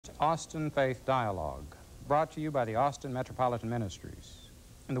Austin Faith Dialogue, brought to you by the Austin Metropolitan Ministries.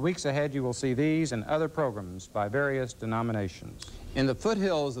 In the weeks ahead, you will see these and other programs by various denominations. In the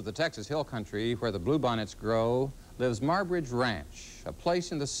foothills of the Texas Hill Country, where the bluebonnets grow, lives Marbridge Ranch, a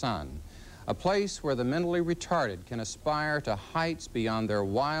place in the sun, a place where the mentally retarded can aspire to heights beyond their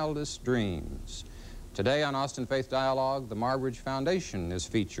wildest dreams. Today on Austin Faith Dialogue, the Marbridge Foundation is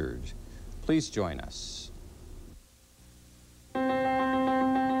featured. Please join us.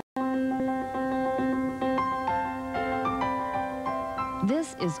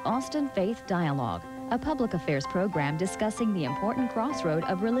 This is Austin Faith Dialogue, a public affairs program discussing the important crossroad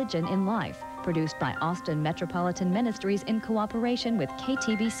of religion in life, produced by Austin Metropolitan Ministries in cooperation with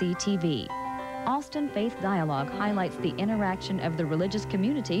KTVC TV. Austin Faith Dialogue highlights the interaction of the religious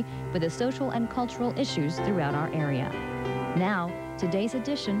community with the social and cultural issues throughout our area. Now, today's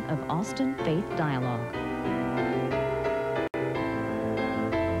edition of Austin Faith Dialogue.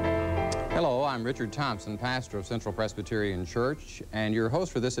 Hello, I'm Richard Thompson, pastor of Central Presbyterian Church, and your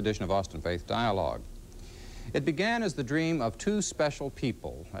host for this edition of Austin Faith Dialogue. It began as the dream of two special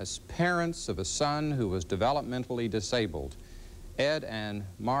people, as parents of a son who was developmentally disabled. Ed and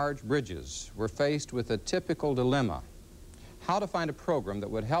Marge Bridges were faced with a typical dilemma: how to find a program that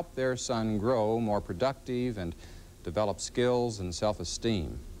would help their son grow more productive and develop skills and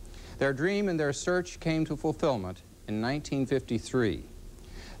self-esteem. Their dream and their search came to fulfillment in 1953.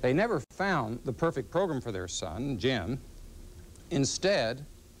 They never found the perfect program for their son, Jim. Instead,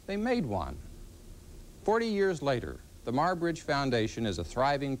 they made one. 40 years later, the Marbridge Foundation is a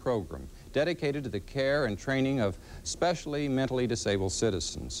thriving program dedicated to the care and training of specially mentally disabled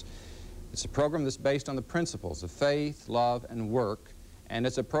citizens. It's a program that's based on the principles of faith, love, and work, and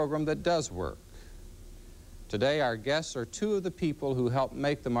it's a program that does work. Today, our guests are two of the people who helped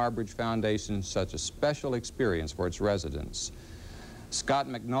make the Marbridge Foundation such a special experience for its residents: Scott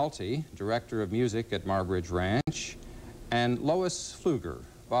McNulty, Director of Music at Marbridge Ranch, and Lois Pfluger,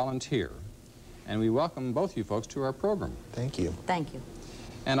 volunteer. And we welcome both you folks to our program. Thank you. Thank you.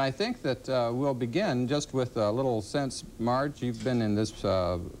 And I think that we'll begin just with a little sense. Marge, you've been in this,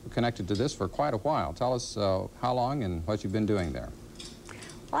 connected to this for quite a while. Tell us how long and what you've been doing there.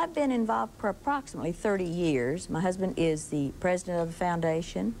 Well, I've been involved for approximately 30 years. My husband is the president of the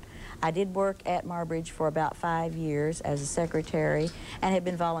foundation. I did work at Marbridge for about 5 years as a secretary and have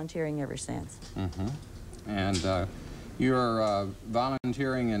been volunteering ever since. Mm-hmm. And you're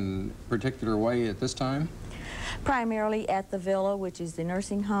volunteering in a particular way at this time? Primarily at the Villa, which is the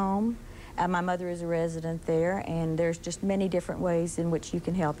nursing home. My mother is a resident there, and there's just many different ways in which you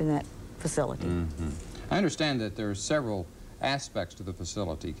can help in that facility. Mm-hmm. I understand that there are several aspects to the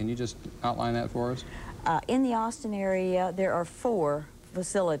facility. Can you just outline that for us? In the Austin area, there are 4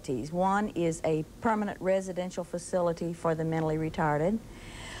 facilities. One is a permanent residential facility for the mentally retarded.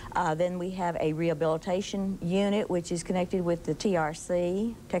 Then we have a rehabilitation unit, which is connected with the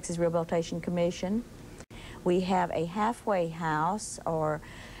TRC, Texas Rehabilitation Commission. We have a halfway house,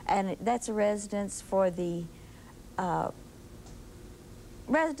 and that's a residence for the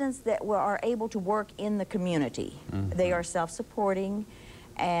residents that are able to work in the community. Mm-hmm. They are self-supporting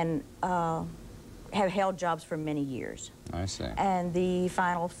and have held jobs for many years. I see. And the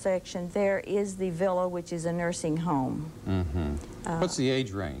final section there is the Villa, which is a nursing home. Mm-hmm. What's the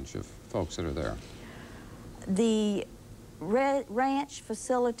age range of folks that are there? The ranch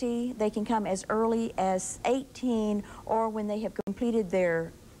facility, they can come as early as 18 or when they have completed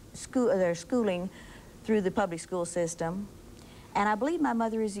their schooling through the public school system. And I believe my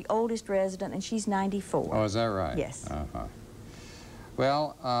mother is the oldest resident, and she's 94. Oh, is that right? Yes. Uh-huh.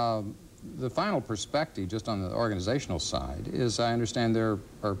 Well, the final perspective, just on the organizational side, is I understand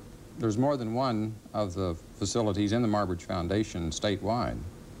there's more than one of the facilities in the Marbridge Foundation statewide.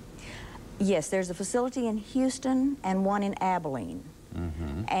 Yes, there's a facility in Houston and one in Abilene.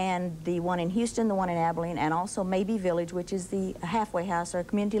 Mm-hmm. And the one in Houston, the one in Abilene, and also Maybe Village, which is the halfway house or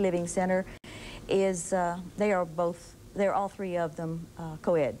community living center, is they're all 3 of them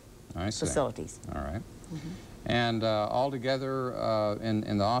co-ed facilities. All right. Mm-hmm. And altogether,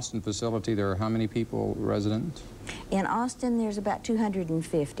 in the Austin facility, there are how many people resident? In Austin, there's about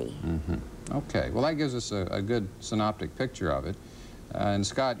 250. Mm-hmm. Okay. Well, that gives us a good synoptic picture of it. And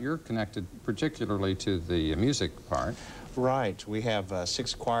Scott, you're connected particularly to the music part. Right. We have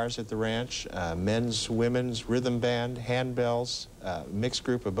 6 choirs at the ranch, men's, women's, rhythm band, handbells, mixed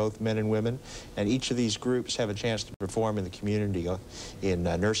group of both men and women. And each of these groups have a chance to perform in the community, in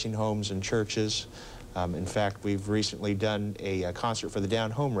nursing homes and churches. In fact, we've recently done a concert for the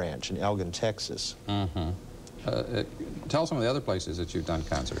Down Home Ranch in Elgin, Texas. Mm-hmm. Tell some of the other places that you've done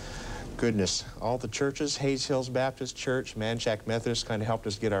concerts. Goodness, all the churches, Hayes Hills Baptist Church, Manchac Methodist kind of helped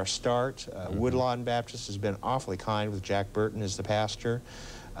us get our start. Woodlawn Baptist has been awfully kind with Jack Burton as the pastor.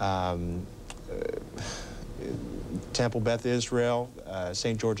 Temple Beth Israel,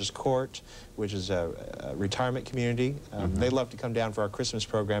 St. George's Court, which is a retirement community. They love to come down for our Christmas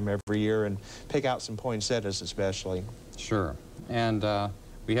program every year and pick out some poinsettias especially. Sure. And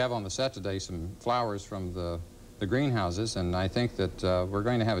we have on the set today some flowers from the greenhouses, and I think that we're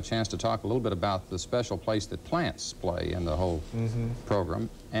going to have a chance to talk a little bit about the special place that plants play in the whole program.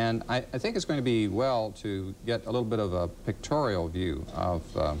 And I think it's going to be well to get a little bit of a pictorial view of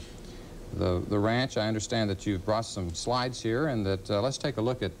the ranch. I understand that you've brought some slides here, and that let's take a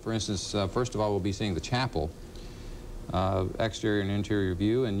look at, for instance, first of all, we'll be seeing the chapel, exterior and interior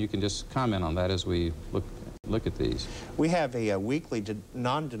view, and you can just comment on that as we look at these. We have a weekly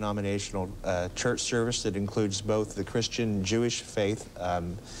non-denominational church service that includes both the Christian and Jewish faith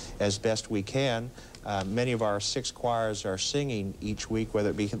as best we can. Many of our 6 choirs are singing each week, whether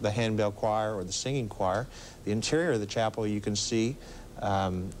it be the handbell choir or the singing choir. The interior of the chapel, you can see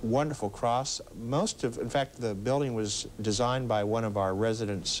wonderful cross. In fact, the building was designed by one of our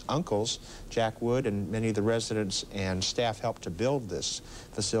residents' uncles, Jack Wood, and many of the residents and staff helped to build this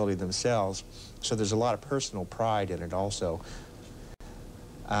facility themselves. So there's a lot of personal pride in it also.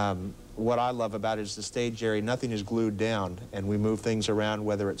 What I love about it is the stage area, nothing is glued down, and we move things around,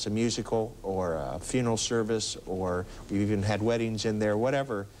 whether it's a musical or a funeral service, or we've even had weddings in there,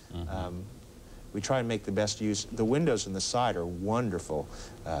 whatever. We try and make the best use. The windows on the side are wonderful.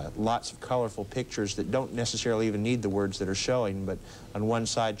 Lots of colorful pictures that don't necessarily even need the words that are showing, but on one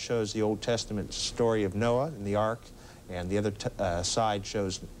side shows the Old Testament story of Noah and the ark, and the other side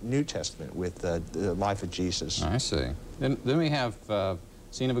shows New Testament with the life of Jesus. I see. Then we have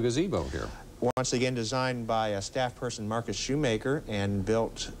scene of a gazebo here. Once again designed by a staff person, Marcus Shoemaker, and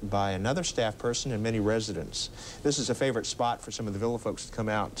built by another staff person and many residents. This is a favorite spot for some of the villa folks to come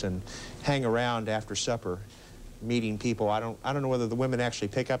out and hang around after supper, meeting people. I don't know whether the women actually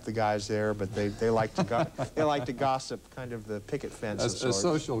pick up the guys there, but they like to they like to gossip, kind of the picket fence of sorts. A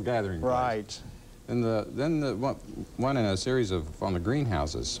social gathering. Right. Place. And then the one in a series on the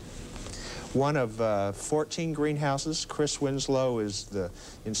greenhouses. One of 14 greenhouses. Chris Winslow is the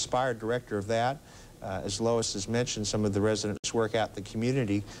inspired director of that. As Lois has mentioned, some of the residents work out in the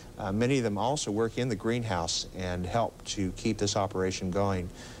community. Many of them also work in the greenhouse and help to keep this operation going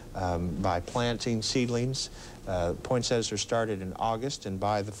by planting seedlings. Poinsettias are started in August, and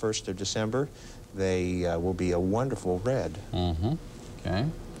by the 1st of December, they will be a wonderful red. Okay.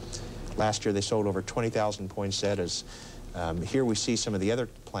 Last year, they sold over 20,000 poinsettias. Here we see some of the other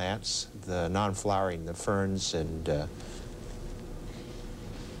plants, the non-flowering, the ferns and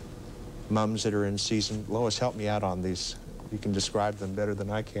mums that are in season. Lois, help me out on these. You can describe them better than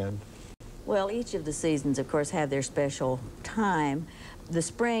I can. Well, each of the seasons, of course, have their special time. The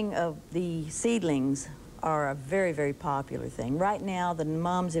spring of the seedlings are a very, very popular thing. Right now, the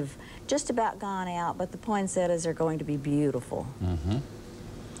mums have just about gone out, but the poinsettias are going to be beautiful.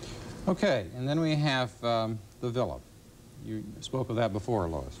 Okay, and then we have the villa. You spoke of that before,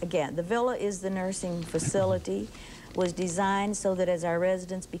 Lois. Again, the villa is the nursing facility. Was designed so that as our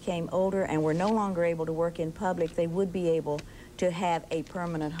residents became older and were no longer able to work in public, they would be able to have a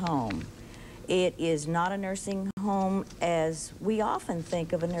permanent home. It is not a nursing home as we often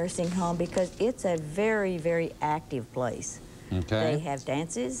think of a nursing home, because it's a very, very active place. Okay. They have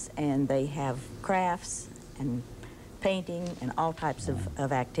dances and they have crafts and painting and all types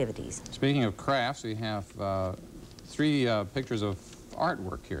of activities. Speaking of crafts, we have 3 pictures of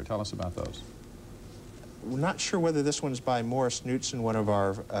artwork here. Tell us about those. We're not sure whether this one's by Morris Knutson, one of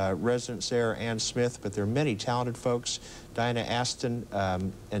our residents there, Ann Smith, but there are many talented folks. Diana Aston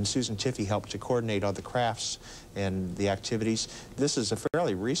and Susan Tiffey helped to coordinate all the crafts and the activities. This is a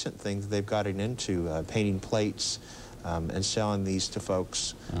fairly recent thing that they've gotten into, painting plates and selling these to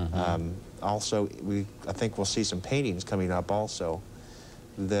folks. Also, I think we'll see some paintings coming up also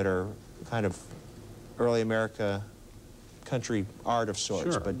that are kind of early America country art of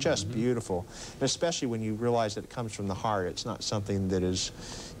sorts, but just beautiful. And especially when you realize that it comes from the heart. It's not something that is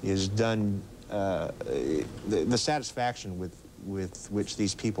done, the satisfaction with which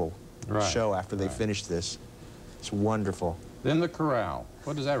these people show after they finish this. It's wonderful. Then the corral.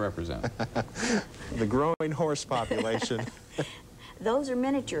 What does that represent? The growing horse population. Those are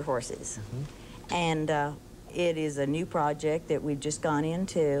miniature horses. And it is a new project that we've just gone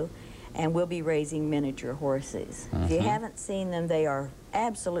into, and we'll be raising miniature horses. If you haven't seen them, they are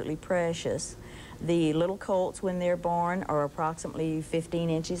absolutely precious. The little colts, when they're born, are approximately 15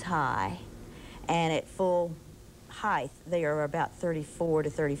 inches high, and at full height, they are about 34 to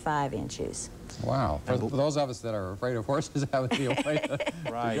 35 inches. Wow. For those of us that are afraid of horses, that would be a way to,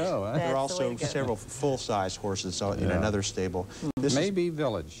 Right. to go. Huh? There are That's the way also to go. several full-size horses in Yeah. another stable. This is Maybe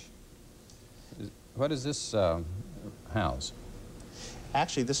Village. What is this house?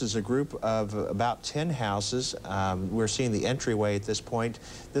 Actually, this is a group of about 10 houses. We're seeing the entryway at this point.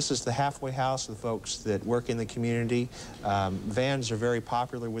 This is the halfway house of the folks that work in the community. Vans are very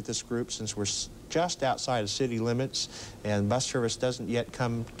popular with this group since we're just outside of city limits, and bus service doesn't yet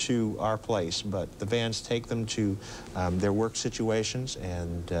come to our place, but the vans take them to their work situations,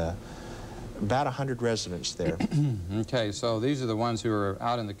 and about 100 residents there. Okay, so these are the ones who are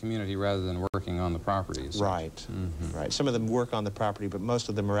out in the community rather than working on the properties. Right, right. Some of them work on the property, but most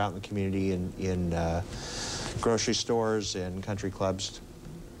of them are out in the community in grocery stores and country clubs.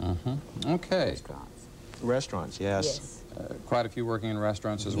 Okay. Restaurants. Restaurants, yes. Yes. Quite a few working in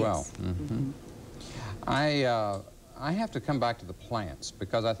restaurants as well. I have to come back to the plants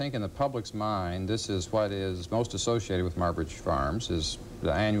because I think in the public's mind this is what is most associated with Marbridge Farms is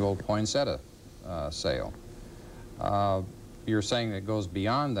the annual poinsettia sale. You're saying it goes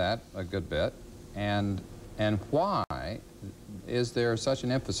beyond that a good bit, and why is there such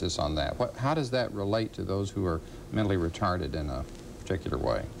an emphasis on that? How does that relate to those who are mentally retarded in a particular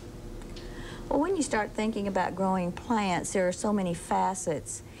way? Well, when you start thinking about growing plants, there are so many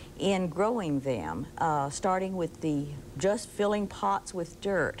facets in growing them, starting with just filling pots with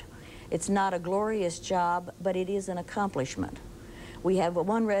dirt. It's not a glorious job, but it is an accomplishment. We have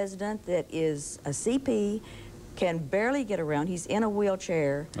one resident that is a CP, can barely get around. He's in a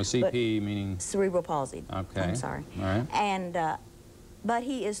wheelchair. A CP meaning? Cerebral palsy. Okay. I'm sorry. All right. And, but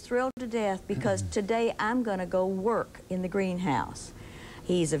he is thrilled to death because today I'm going to go work in the greenhouse.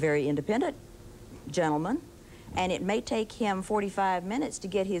 He's a very independent gentleman, and it may take him 45 minutes to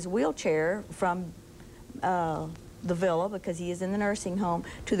get his wheelchair from the villa, because he is in the nursing home,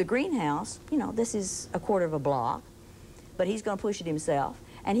 to the greenhouse. You know, this is a quarter of a block, but he's going to push it himself,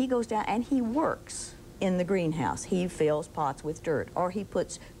 and he goes down and he works in the greenhouse. He fills pots with dirt, or he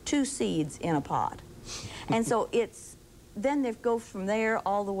puts 2 seeds in a pot. And so then they go from there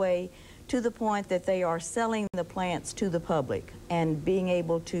all the way to the point that they are selling the plants to the public and being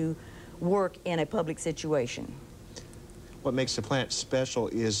able to work in a public situation. What makes the plant special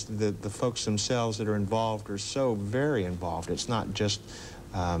is the folks themselves that are involved are so very involved. It's not just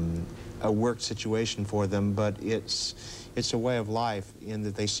a work situation for them, but it's a way of life in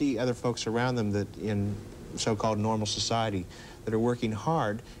that they see other folks around them that in so-called normal society that are working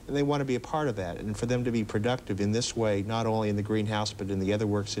hard, and they want to be a part of that. And for them to be productive in this way, not only in the greenhouse but in the other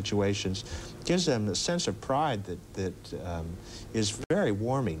work situations, gives them a sense of pride that is very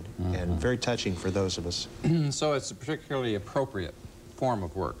warming and very touching for those of us. So it's a particularly appropriate form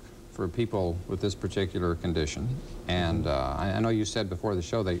of work for people with this particular condition. And I know you said before the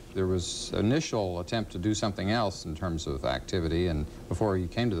show that there was initial attempt to do something else in terms of activity and before you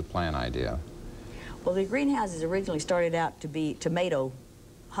came to the plant idea. Well, the greenhouses originally started out to be tomato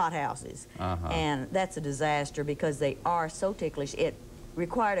hothouses, and that's a disaster because they are so ticklish. It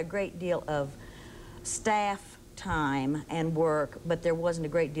required a great deal of staff time and work, but there wasn't a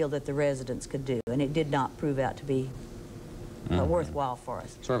great deal that the residents could do, and it did not prove out to be worthwhile for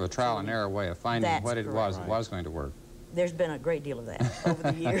us. Sort of a trial and error way of finding what it was that was going to work. There's been a great deal of that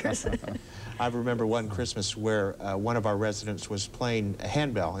over the years. I remember one Christmas where one of our residents was playing a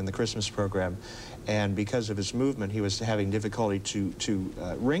handbell in the Christmas program, and because of his movement, he was having difficulty to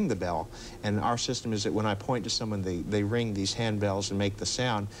ring the bell. And our system is that when I point to someone, they ring these handbells and make the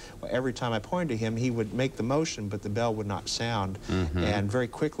sound. Well, every time I pointed to him, he would make the motion, but the bell would not sound. And very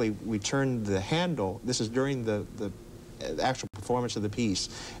quickly, we turned the handle. This is during the actual performance of the piece,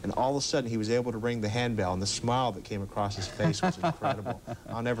 and all of a sudden he was able to ring the handbell, and the smile that came across his face was incredible.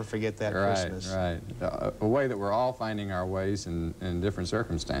 I'll never forget that Christmas. Right. A way that we're all finding our ways in different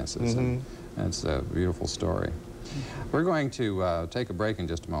circumstances, and it's a beautiful story. We're going to take a break in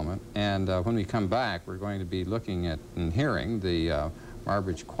just a moment, and when we come back, we're going to be looking at and hearing the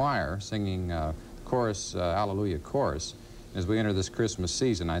Marbridge Choir singing chorus, Alleluia chorus. As we enter this Christmas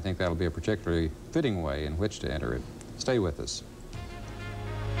season, I think that'll be a particularly fitting way in which to enter it. Stay with us.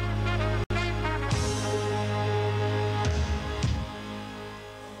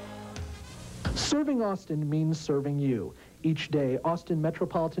 Serving Austin means serving you. Each day, Austin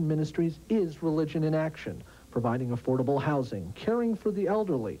Metropolitan Ministries is religion in action, providing affordable housing, caring for the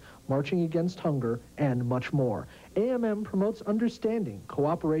elderly, marching against hunger, and much more. AMM promotes understanding,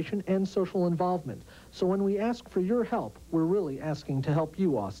 cooperation, and social involvement. So when we ask for your help, we're really asking to help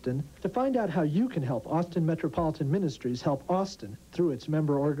you, Austin. To find out how you can help Austin Metropolitan Ministries help Austin through its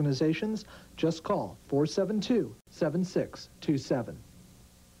member organizations, just call 472-7627.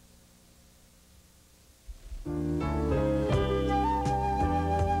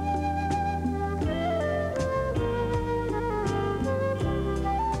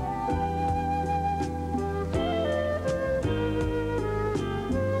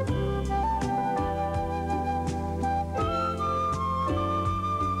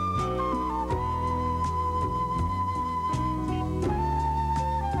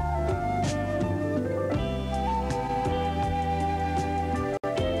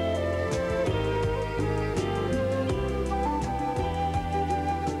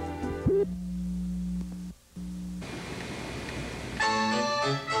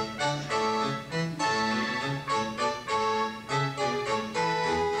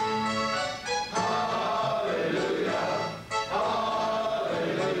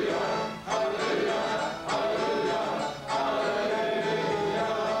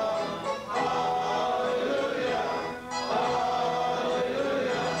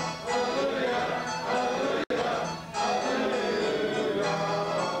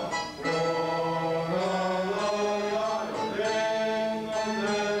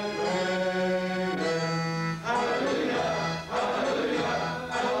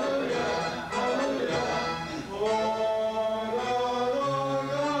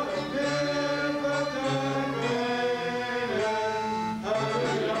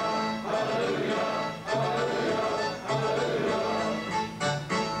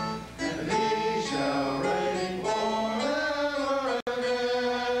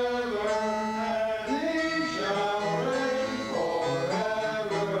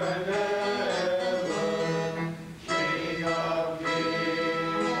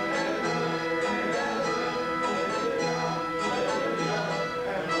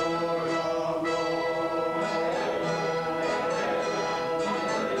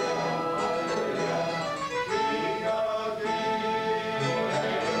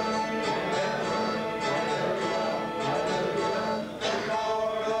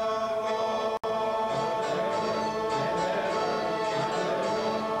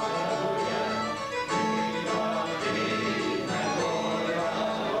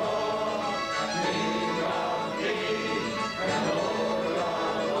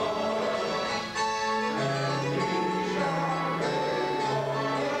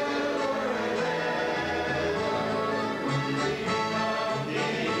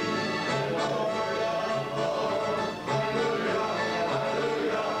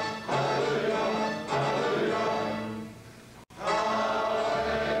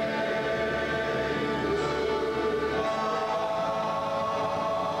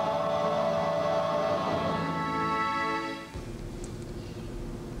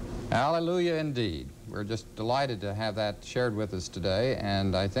 Hallelujah indeed. We're just delighted to have that shared with us today,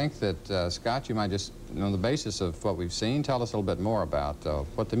 and I think that, Scott, you might just, on the basis of what we've seen, tell us a little bit more about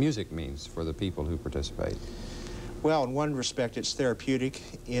what the music means for the people who participate. Well, in one respect, it's therapeutic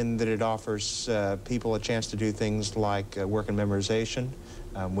in that it offers people a chance to do things like work and memorization,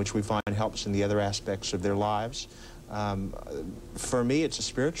 which we find helps in the other aspects of their lives. For me, it's a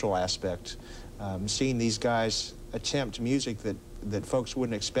spiritual aspect. Seeing these guys attempt music that folks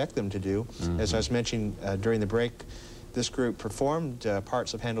wouldn't expect them to do. As I was mentioning during the break, this group performed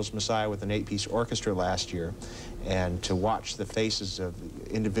parts of Handel's Messiah with an 8-piece orchestra last year, and to watch the faces of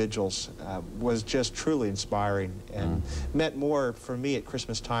individuals was just truly inspiring and meant more for me at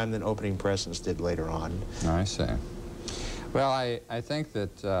Christmas time than opening presents did later on. I see. Well, I think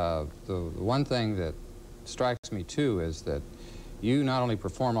that the one thing that strikes me too is that you not only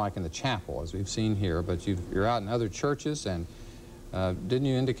perform like in the chapel, as we've seen here, but you're out in other churches, and didn't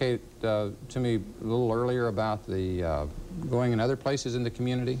you indicate to me a little earlier about the going in other places in the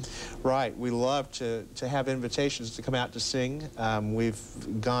community? Right. We love to have invitations to come out to sing. We've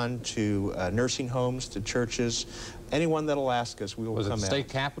gone to nursing homes, to churches. Anyone that'll ask us, we will come out. Was it the state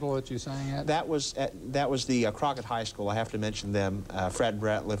capitol that you sang at? That was the Crockett High School. I have to mention them. Fred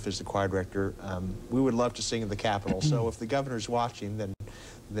Ratliff is the choir director. We would love to sing at the Capitol. So if the governor's watching, then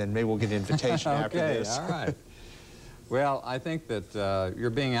maybe we'll get an invitation after this. Okay, all right. Well, I think that your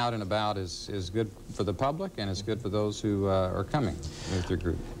being out and about is good for the public, and it's good for those who are coming with your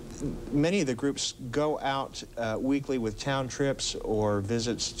group. Many of the groups go out weekly with town trips or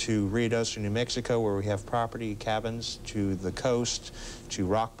visits to Ruidoso, New Mexico, where we have property, cabins, to the coast, to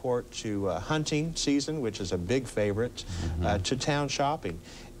Rockport, to hunting season, which is a big favorite, to town shopping.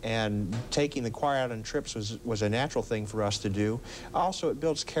 and taking the choir out on trips was a natural thing for us to do. Also, it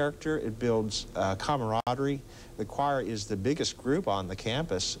builds character, it builds camaraderie. The choir is the biggest group on the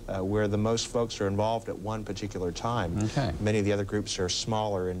campus where the most folks are involved at one particular time. Okay. Many of the other groups are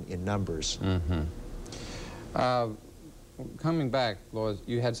smaller in numbers. Coming back, Lois,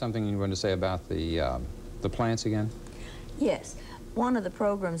 you had something you wanted to say about the plants again? Yes. One of the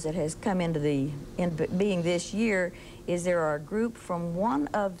programs that has come into being this year is there are a group from one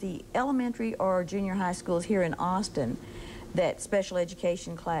of the elementary or junior high schools here in Austin, that special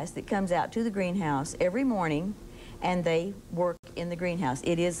education class that comes out to the greenhouse every morning, and they work in the greenhouse.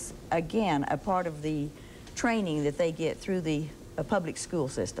 It is, again, a part of the training that they get through the public school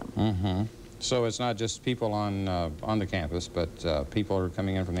system. So it's not just people on the campus, but people are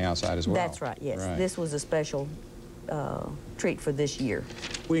coming in from the outside as well. That's right, yes. Right. This was a special treat for this year.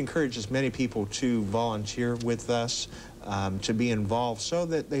 We encourage as many people to volunteer with us, to be involved, so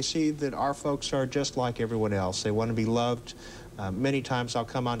that they see that our folks are just like everyone else. They want to be loved. Many times I'll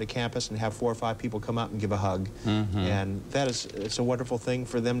come onto campus and have 4 or 5 people come up and give a hug. And it's a wonderful thing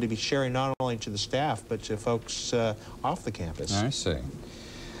for them to be sharing not only to the staff, but to folks off the campus. I see.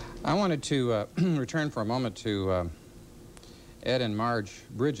 I wanted to return for a moment to Ed and Marge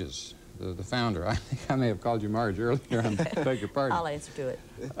Bridges, the founder. I think I may have called you Marge earlier. I beg your pardon. I'll answer to it.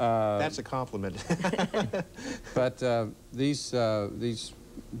 That's a compliment. But these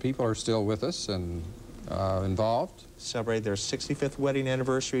people are still with us and involved. Celebrated their 65th wedding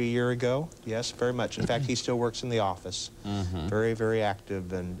anniversary a year ago. Yes, very much. In fact, he still works in the office. Very, very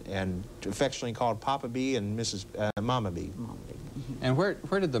active, and affectionately called Papa B and Mrs. Mama B. And where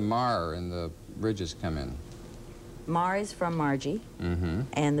did the Mar and the Bridges come in? Mar is from Margie,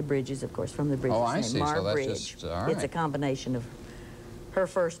 and the Bridges, of course, from the Bridges. Oh, I see. Marbridge. So that's just, all right. It's a combination of her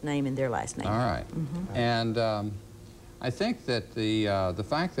first name and their last name. All right. And I think that the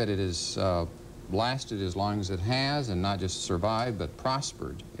fact that it has lasted as long as it has, and not just survived but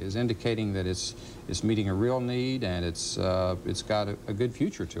prospered, is indicating that it's meeting a real need, and it's got a good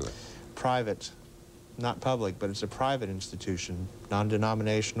future to it. Private, not public, but it's a private institution,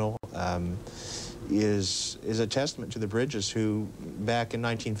 non-denominational. Is a testament to the Bridges, who back in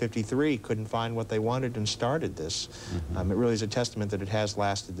 1953 couldn't find what they wanted and started this. It really is a testament that it has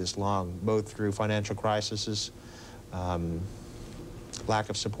lasted this long, both through financial crises, lack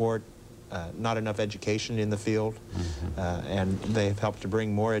of support, not enough education in the field, and they have helped to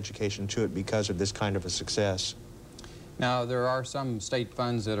bring more education to it because of this kind of a success. Now, there are some state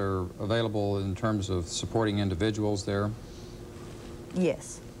funds that are available in terms of supporting individuals there?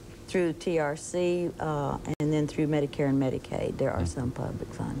 Yes. Through TRC and then through Medicare and Medicaid, there are some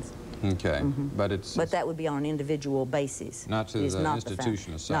public funds. Okay, but that would be on an individual basis. Not to the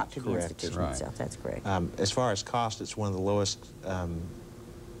institution as such. Not to the institution itself. That's correct. As far as cost, it's one of the lowest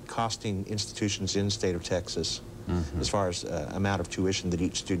costing institutions in the state of Texas, as far as amount of tuition that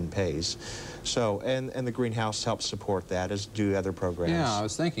each student pays. So, and the greenhouse helps support that, as do other programs. Yeah, I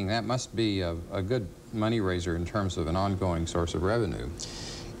was thinking that must be a good money raiser in terms of an ongoing source of revenue.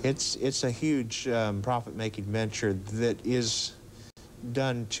 It's a huge profit-making venture that is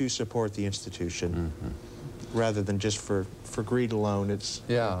done to support the institution, rather than just for greed alone. It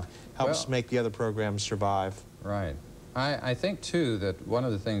helps make the other programs survive. Right. I think, too, that one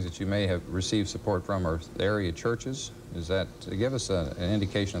of the things that you may have received support from are the area churches. Is that to give us an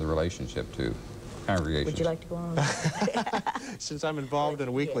indication of the relationship to congregations? Would you like to go on? Since I'm involved on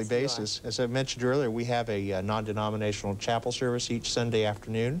a weekly basis, as I mentioned earlier, we have a non-denominational chapel service each Sunday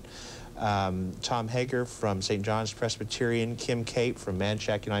afternoon. Tom Hager from St. John's Presbyterian, Kim Cape from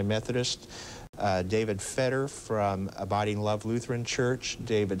Manchac United Methodist, David Fetter from Abiding Love Lutheran Church,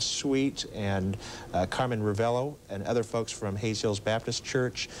 David Sweet and Carmen Ravello and other folks from Hayes Hills Baptist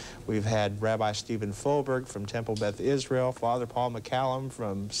Church. We've had Rabbi Stephen Fulberg from Temple Beth Israel, Father Paul McCallum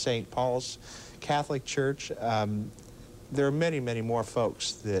from St. Paul's Catholic Church. There are many, many more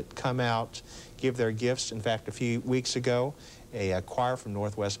folks that come out, give their gifts. In fact, a few weeks ago, a choir from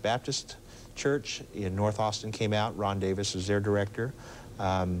Northwest Baptist Church in North Austin came out. Ron Davis is their director.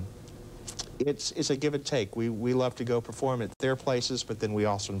 It's a give and take. We love to go perform at their places, but then we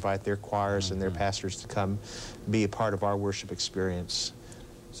also invite their choirs and their pastors to come be a part of our worship experience.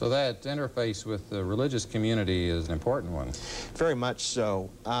 So that interface with the religious community is an important one. Very much so.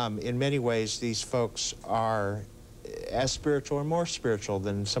 In many ways, these folks are as spiritual or more spiritual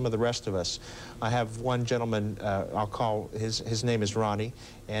than some of the rest of us. I have one gentleman, I'll call, his name is Ronnie,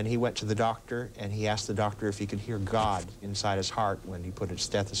 and he went to the doctor and he asked the doctor if he could hear God inside his heart when he put his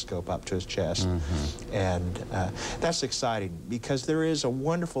stethoscope up to his chest. And that's exciting because there is a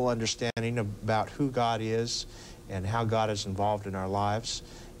wonderful understanding about who God is and how God is involved in our lives.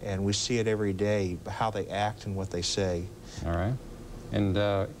 and we see it every day, how they act and what they say. All right. And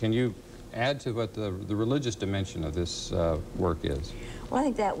can you add to what the religious dimension of this work is? Well, I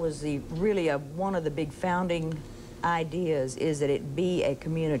think that was really one of the big founding ideas, is that it be a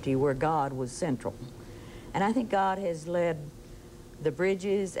community where God was central. And I think God has led the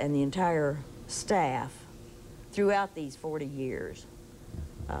Bridges and the entire staff throughout these 40 years.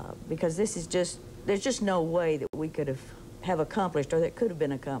 Because this is there's just no way that we could have accomplished, or that could have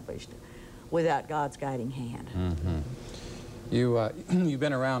been accomplished, without God's guiding hand. Mm-hmm. You've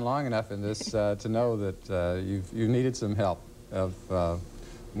been around long enough in this to know that you've needed some help of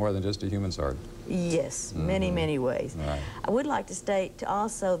more than just a human sort. Yes, many, many ways. Right. I would like to state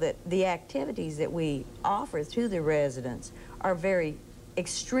also that the activities that we offer to the residents are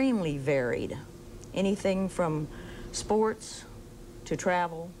extremely varied. Anything from sports to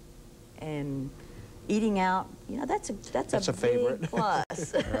travel and eating out. You know, that's a favorite. big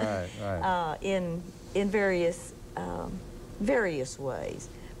plus. Right. In various ways.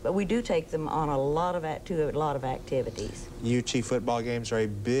 But we do take them on a lot of activities. UT football games are a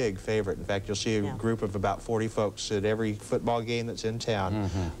big favorite. In fact, you'll see a group of about 40 folks at every football game that's in town.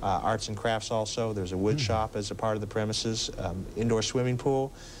 Mm-hmm. Arts and crafts also. There's a wood shop as a part of the premises, indoor swimming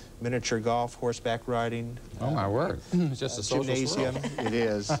pool, miniature golf, horseback riding. Oh, my word. It's just a social gymnasium. swirl. It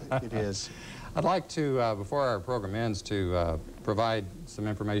is. It is. I'd like to, before our program ends, to provide some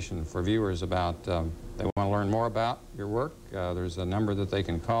information for viewers about they want to learn more about your work. There's a number that they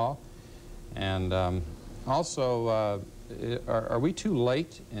can call. And also, are we too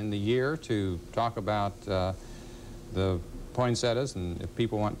late in the year to talk about the poinsettias, and if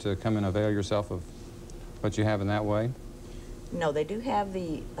people want to come and avail yourself of what you have in that way? No, they do have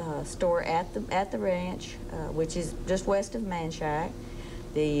the store at the ranch, which is just west of Manshack.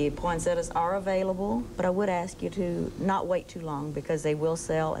 The poinsettias are available, but I would ask you to not wait too long, because they will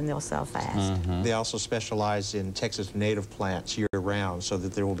sell, and they'll sell fast. Mm-hmm. They also specialize in Texas native plants year-round, so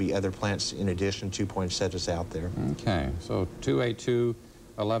that there will be other plants in addition to poinsettias out there. Okay, so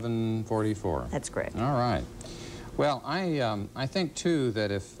 282-1144. That's correct. All right. Well, I think, too,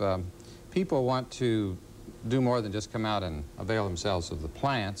 that if people want to do more than just come out and avail themselves of the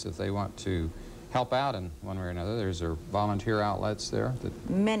plants, if they want to help out in one way or another, there's volunteer outlets there.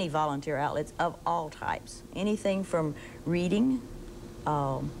 Many volunteer outlets of all types. Anything from reading,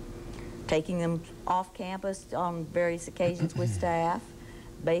 taking them off campus on various occasions with staff,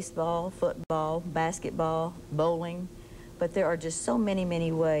 baseball, football, basketball, bowling. But there are just so many,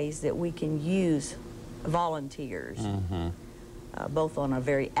 many ways that we can use volunteers, both on a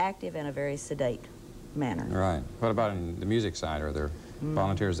very active and a very sedate manner. Right. What about in the music side? Are there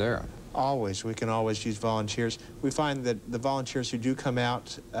volunteers there? Always. We can always use volunteers. We find that the volunteers who do come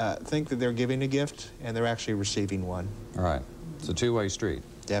out think that they're giving a gift, and they're actually receiving one. Right. It's a two-way street.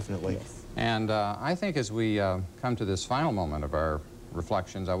 Definitely. Yes. And I think as we come to this final moment of our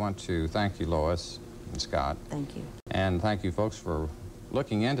reflections, I want to thank you, Lois and Scott. Thank you. And thank you, folks, for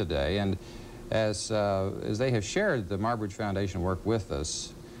looking in today. And as they have shared the Marbridge Foundation work with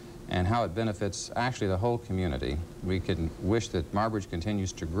us, and how it benefits actually the whole community, we can wish that Marbridge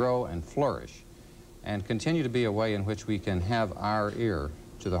continues to grow and flourish and continue to be a way in which we can have our ear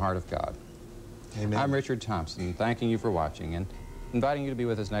to the heart of God. Amen. I'm Richard Thompson, thanking you for watching and inviting you to be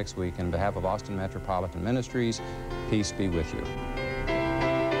with us next week. On behalf of Austin Metropolitan Ministries, peace be with you.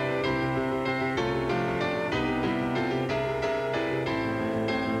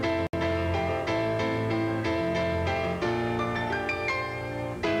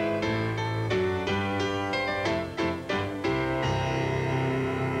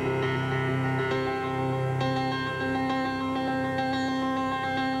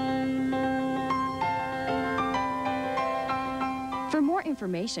 For more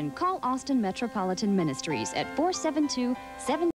information, call Austin Metropolitan Ministries at 472-7